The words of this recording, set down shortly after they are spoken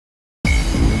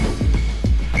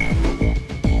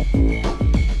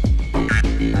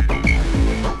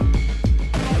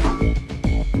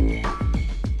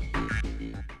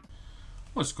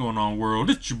What's going on, world?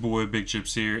 It's your boy Big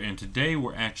Chips here, and today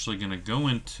we're actually going to go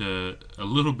into a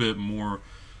little bit more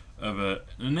of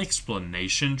an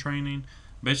explanation training,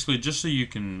 basically just so you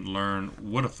can learn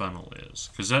what a funnel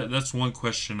is. Because that's one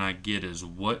question I get is,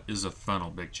 what is a funnel,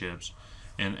 Big Chips?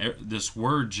 And this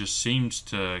word just seems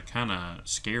to kind of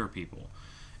scare people.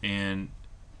 And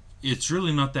it's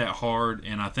really not that hard,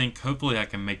 and I think hopefully I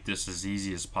can make this as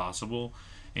easy as possible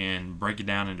and break it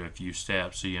down into a few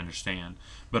steps so you understand.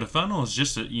 But a funnel is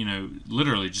just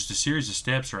literally just a series of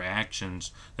steps or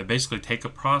actions that basically take a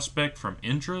prospect from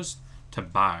interest to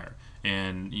buyer.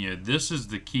 And this is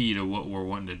the key to what we're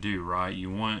wanting to do, right? You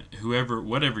want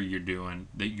whatever you're doing,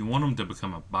 that you want them to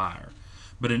become a buyer.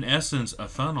 But in essence, a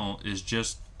funnel is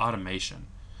just automation.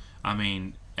 I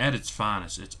mean, at its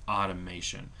finest, it's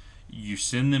automation. You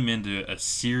send them into a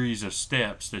series of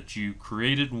steps that you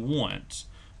created once,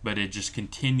 but it just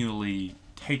continually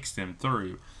takes them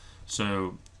through.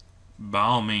 So by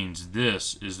all means,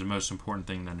 this is the most important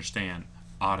thing to understand: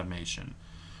 automation.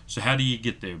 So how do you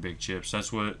get there, Big Chips?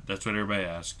 That's what everybody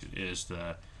asks, is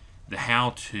the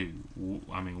how to.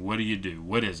 I mean, what do you do?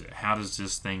 What is it? How does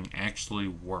this thing actually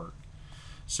work?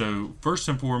 So first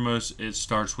and foremost, it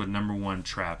starts with number one,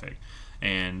 traffic.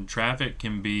 And traffic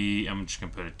can be, I'm just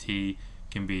gonna put a T,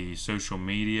 can be social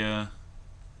media,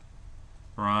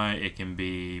 right? It can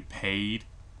be paid.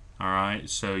 All right,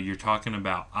 so you're talking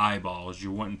about eyeballs.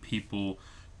 You're wanting people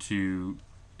who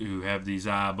have these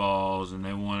eyeballs and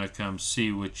they want to come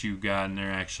see what you got, and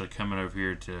they're actually coming over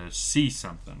here to see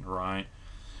something, right?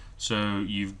 So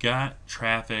you've got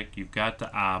traffic, you've got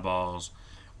the eyeballs.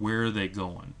 Where are they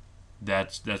going?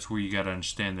 That's where you got to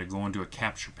understand they're going to a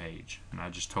capture page, and I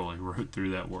just totally wrote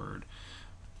through that word.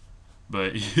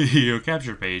 But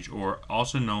capture page, or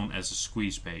also known as a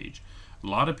squeeze page. A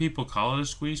lot of people call it a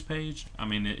squeeze page. I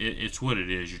mean, it's what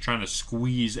it is. You're trying to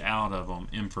squeeze out of them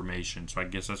information. So I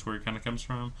guess that's where it kind of comes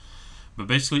from. But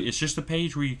basically, it's just a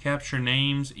page where you capture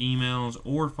names, emails,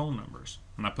 or phone numbers.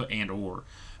 And I put and or.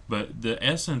 But the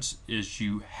essence is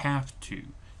you have to.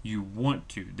 You want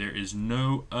to. There is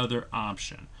no other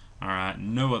option. All right?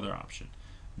 No other option.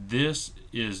 This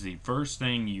is the first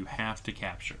thing you have to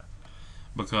capture.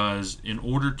 Because in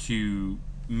order to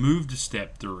move to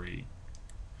step 3,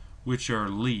 which are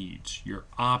leads, your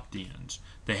opt-ins,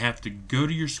 they have to go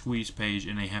to your squeeze page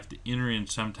and they have to enter in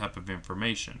some type of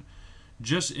information.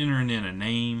 Just entering in a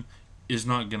name is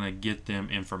not going to get them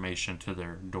information to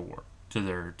their door, to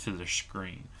their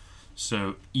screen.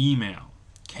 So email,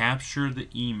 capture the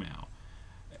email.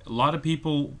 A lot of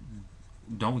people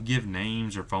don't give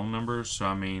names or phone numbers, so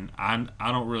I mean, I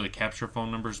don't really capture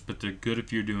phone numbers, but they're good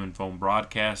if you're doing phone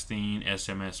broadcasting,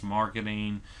 SMS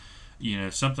marketing,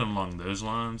 something along those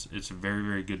lines. It's very,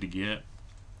 very good to get.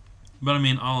 But I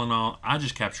mean, all in all, I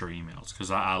just capture emails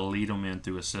because I lead them in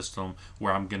through a system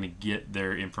where I'm going to get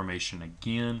their information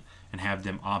again and have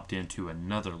them opt into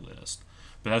another list.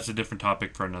 But that's a different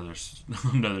topic for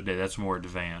another day. That's more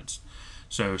advanced.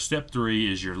 So step 3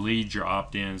 is your leads, your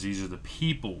opt-ins. These are the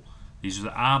people. These are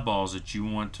the eyeballs that you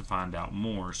want to find out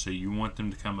more. So you want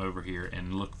them to come over here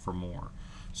and look for more.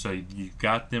 So you've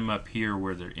got them up here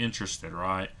where they're interested,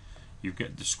 right? You've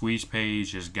got the squeeze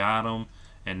page has got them,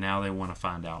 and now they want to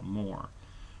find out more.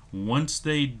 Once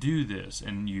they do this,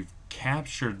 and you've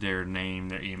captured their name,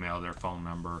 their email, their phone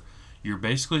number, you're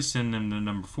basically sending them to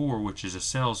number 4, which is a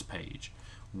sales page.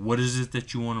 What is it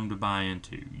that you want them to buy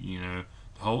into? The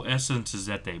whole essence is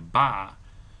that they buy,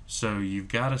 so you've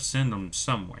got to send them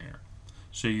somewhere.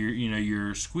 So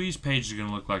your squeeze page is going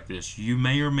to look like this. You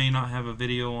may or may not have a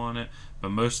video on it, but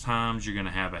most times you're going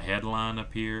to have a headline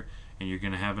up here, and you're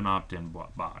going to have an opt-in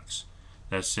box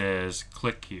that says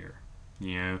click here.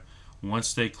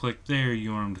 Once they click there,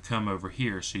 you want them to come over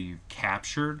here. So you've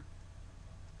captured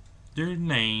their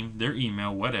name, their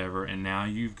email, whatever, and now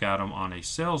you've got them on a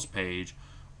sales page,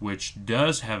 which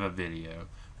does have a video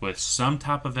with some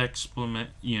type of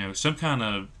some kind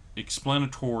of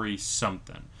explanatory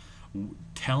something,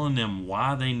 telling them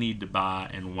why they need to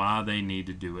buy and why they need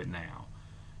to do it now.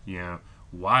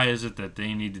 Why is it that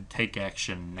they need to take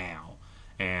action now?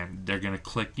 And they're going to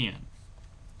click in.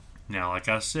 Now, like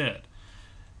I said,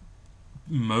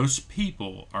 most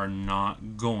people are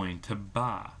not going to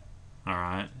buy. All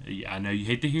right, I know you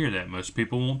hate to hear that. Most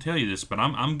people won't tell you this, but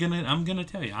I'm gonna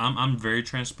tell you. I'm very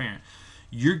transparent.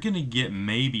 You're gonna get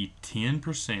maybe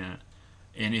 10%,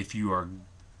 and if you are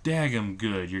daggum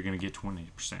good, you're gonna get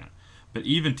 20%. But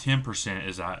even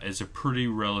 10% is a pretty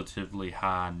relatively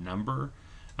high number.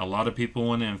 A lot of people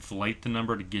want to inflate the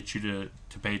number to get you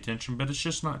to pay attention, but it's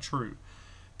just not true.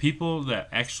 People that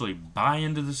actually buy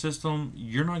into the system,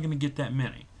 you're not going to get that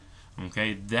many.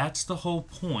 Okay, that's the whole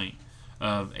point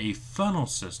of a funnel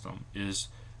system is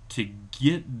to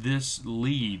get this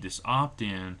lead, this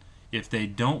opt-in. If they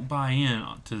don't buy in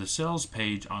to the sales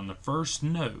page on the first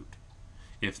note,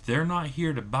 if they're not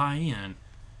here to buy in,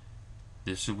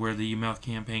 this is where the email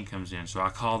campaign comes in. So I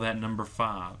call that number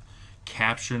 5.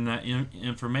 Capturing that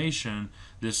information.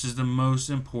 This is the most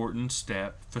important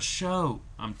step for show.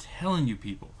 I'm telling you,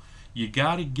 people, you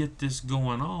got to get this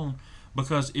going on,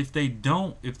 because if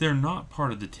they're not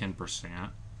part of the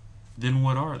 10%, then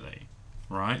what are they?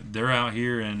 Right? They're out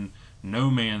here in no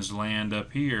man's land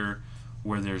up here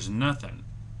where there's nothing.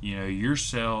 You know, your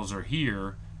sales are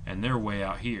here and they're way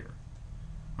out here.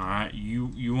 All right,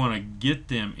 you want to get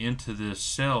them into this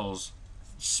sales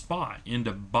spot,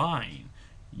 into buying.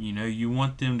 You know, you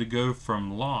want them to go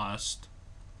from lost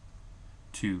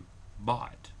to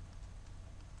bought,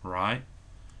 right?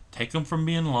 Take them from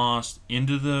being lost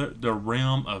into the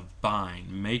realm of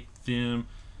buying. Make them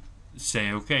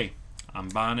say, okay, I'm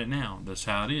buying it now. That's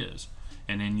how it is.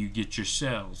 And then you get your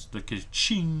sales. The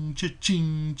ka-ching,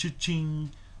 cha-ching,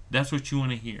 cha-ching. That's what you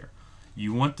want to hear.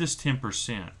 You want this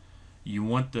 10%. You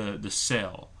want the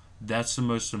sell. That's the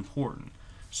most important.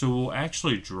 So we'll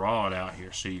actually draw it out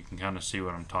here so you can kind of see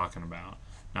what I'm talking about.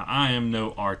 Now, I am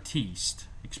no artiste,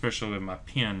 especially with my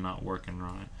pen not working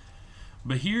right.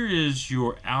 But here is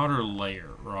your outer layer,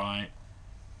 right?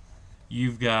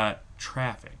 You've got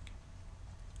traffic,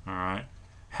 all right?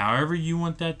 However you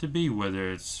want that to be, whether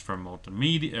it's from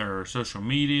multimedia or social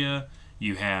media,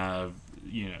 you have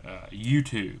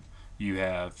YouTube, you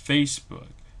have Facebook,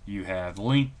 you have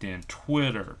LinkedIn,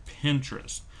 Twitter,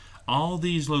 Pinterest, all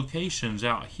these locations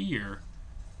out here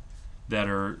that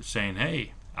are saying,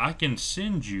 hey, I can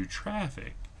send you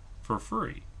traffic for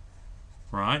free,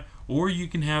 right? Or you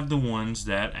can have the ones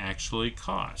that actually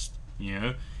cost. You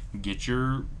know, get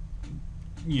your,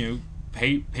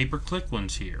 pay-per-click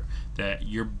ones here that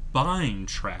you're buying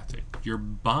traffic, you're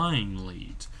buying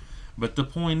leads. But the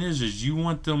point is you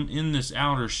want them in this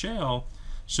outer shell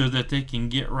so that they can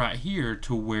get right here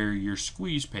to where your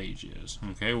squeeze page is.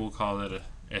 Okay, we'll call that a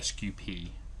SQP.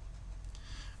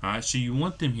 Alright, so you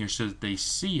want them here so that they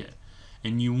see it,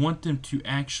 and you want them to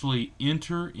actually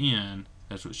enter in,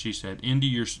 that's what she said, into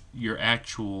your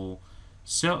actual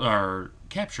sell or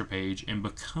capture page and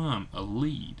become a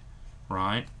lead,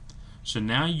 right? So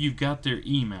now you've got their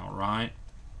email, right?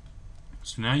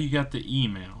 So now you got the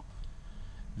email.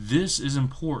 This is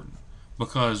important,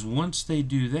 because once they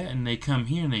do that and they come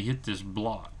here and they hit this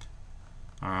block,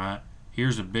 alright,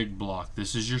 here's a big block.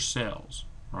 This is your sales,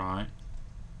 right?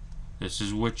 This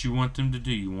is what you want them to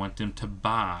do. You want them to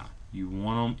buy. You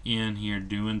want them in here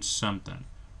doing something,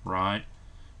 right?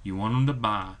 You want them to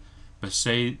buy. But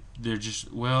say they're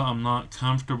just, well, I'm not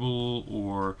comfortable,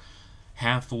 or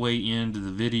halfway into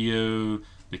the video,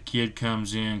 the kid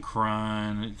comes in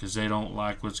crying because they don't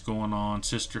like what's going on.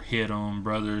 Sister hit them,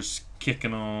 brothers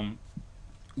kicking them,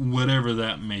 whatever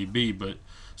that may be. But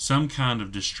some kind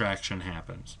of distraction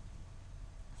happens,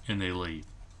 and they leave.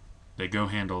 They go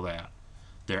handle that.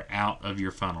 They're out of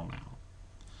your funnel now.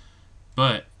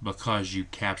 But because you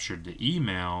captured the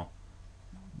email,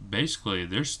 basically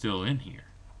they're still in here.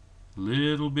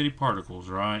 Little bitty particles,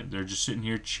 right? They're just sitting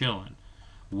here chilling,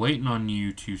 waiting on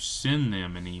you to send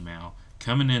them an email.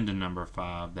 Coming into number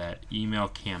 5, that email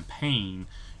campaign,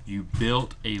 you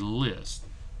built a list.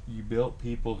 You built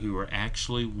people who are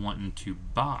actually wanting to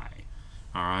buy.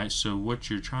 Alright, so what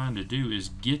you're trying to do is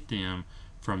get them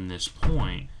from this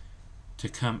point to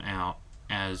come out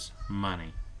as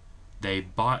money. They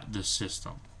bought the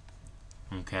system.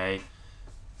 Okay?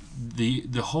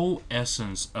 The whole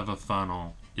essence of a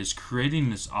funnel is creating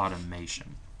this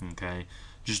automation. Okay?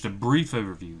 Just a brief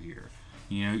overview here.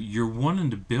 You know, you're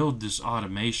wanting to build this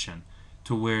automation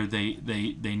to where they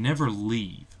never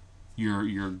leave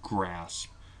your grasp.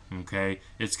 Okay?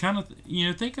 It's kind of,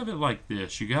 think of it like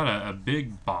this. You got a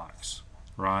big box,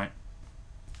 right?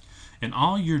 And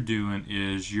all you're doing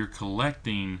is you're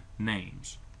collecting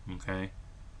names, okay,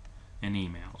 and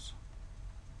emails.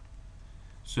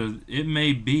 So it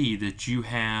may be that you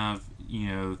have,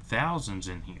 thousands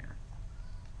in here.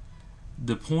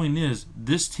 The point is,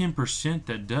 this 10%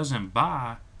 that doesn't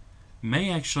buy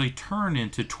may actually turn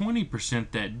into 20%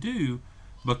 that do,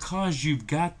 because you've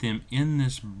got them in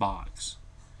this box.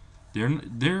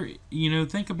 They're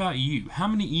think about you. How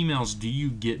many emails do you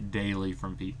get daily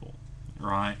from people,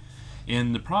 right?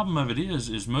 And the problem of it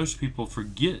is most people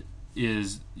forget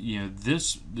this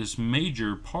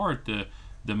major part,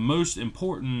 the most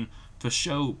important for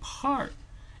show part,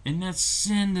 and that's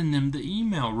sending them the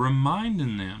email,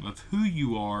 reminding them of who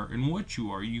you are and what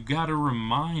you are. You got to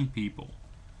remind people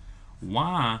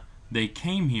why they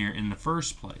came here in the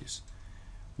first place,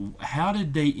 How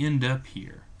did they end up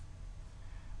here?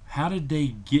 How did they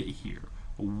get here?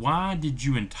 Why did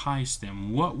you entice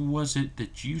them? What was it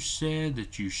that you said,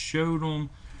 that you showed them,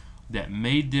 that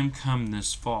made them come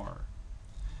this far?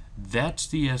 That's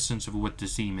the essence of what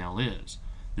this email is,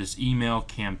 this email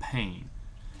campaign.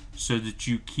 So that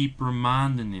you keep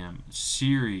reminding them,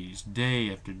 series,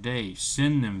 day after day,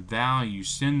 send them value,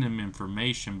 send them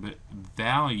information, but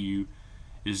value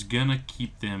is going to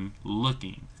keep them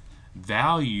looking.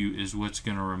 Value is what's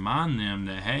going to remind them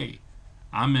that, hey,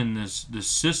 I'm in this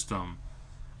system,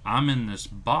 I'm in this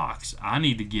box, I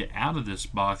need to get out of this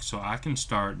box so I can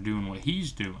start doing what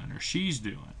he's doing or she's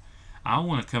doing. I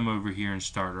want to come over here and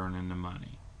start earning the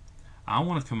money. I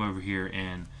want to come over here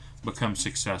and become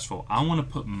successful. I want to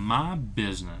put my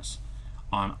business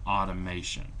on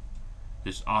automation,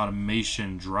 this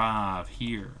automation drive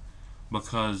here,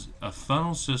 because a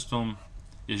funnel system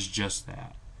is just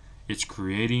that. It's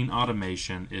creating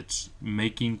automation. It's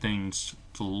making things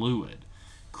fluid,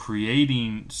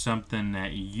 creating something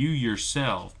that you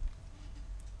yourself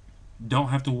don't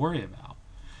have to worry about.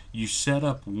 You set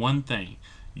up one thing.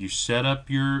 You set up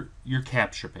your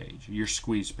capture page, your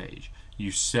squeeze page.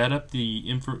 You set up the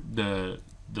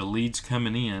leads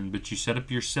coming in, but you set up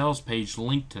your sales page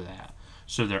linked to that,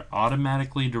 so they're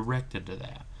automatically directed to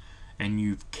that. And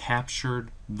you've captured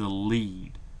the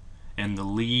lead, and the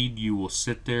lead you will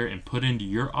sit there and put into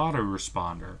your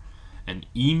autoresponder an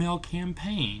email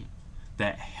campaign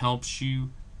that helps you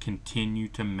continue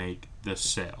to make the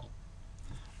sale,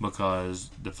 because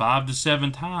the 5 to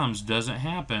 7 times doesn't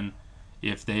happen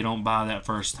if they don't buy that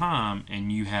first time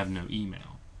and you have no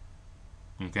email.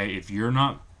 Okay, if you're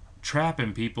not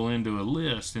trapping people into a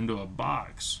list, into a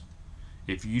box,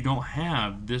 if you don't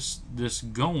have this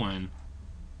going,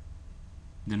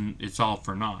 then it's all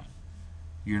for naught.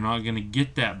 You're not going to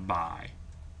get that buy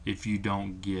if you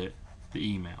don't get the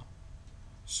email.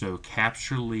 So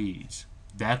capture leads.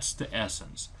 That's the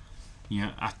essence. You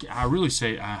know, I really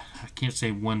say I can't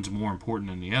say one's more important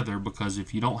than the other, because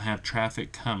if you don't have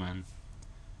traffic coming,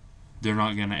 they're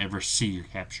not going to ever see your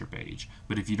capture page.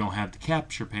 But if you don't have the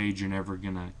capture page, you're never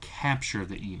going to capture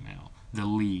the email, the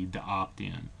lead, the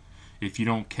opt-in. If you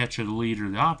don't catch the lead or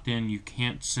the opt-in, you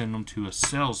can't send them to a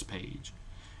sales page.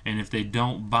 And if they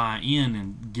don't buy in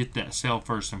and get that sale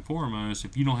first and foremost,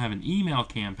 if you don't have an email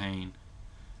campaign,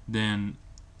 then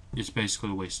it's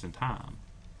basically wasting time.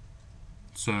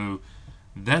 So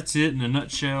that's it in a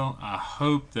nutshell. I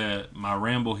hope that my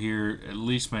ramble here at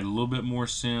least made a little bit more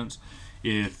sense.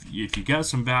 If you got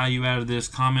some value out of this,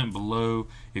 comment below.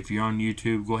 If you're on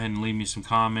YouTube, go ahead and leave me some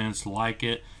comments, like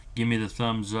it, give me the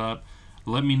thumbs up.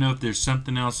 Let me know if there's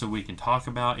something else that we can talk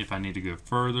about, if I need to go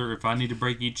further, if I need to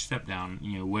break each step down,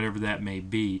 you know, whatever that may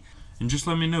be. And just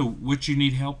let me know what you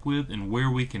need help with and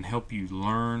where we can help you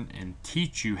learn and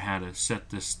teach you how to set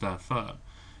this stuff up.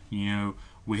 You know,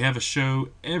 we have a show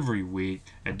every week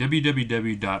at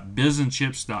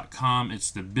www.bizandchips.com.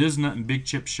 It's the Biz Nut and Big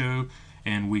Chip Show,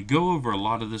 and we go over a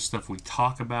lot of this stuff. We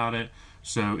talk about it.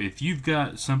 So if you've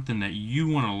got something that you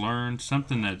want to learn,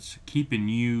 something that's keeping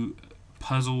you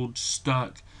puzzled,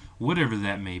 stuck, whatever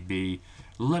that may be,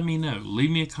 let me know. Leave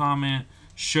me a comment,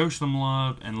 show some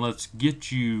love, and let's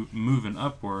get you moving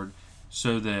upward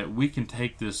so that we can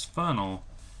take this funnel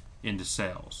into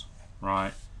sales,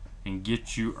 right? And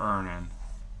get you earning,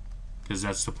 because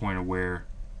that's the point of where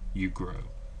you grow.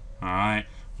 Alright,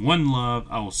 one love.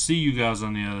 I will see you guys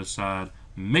on the other side.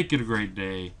 Make it a great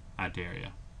day. I dare ya.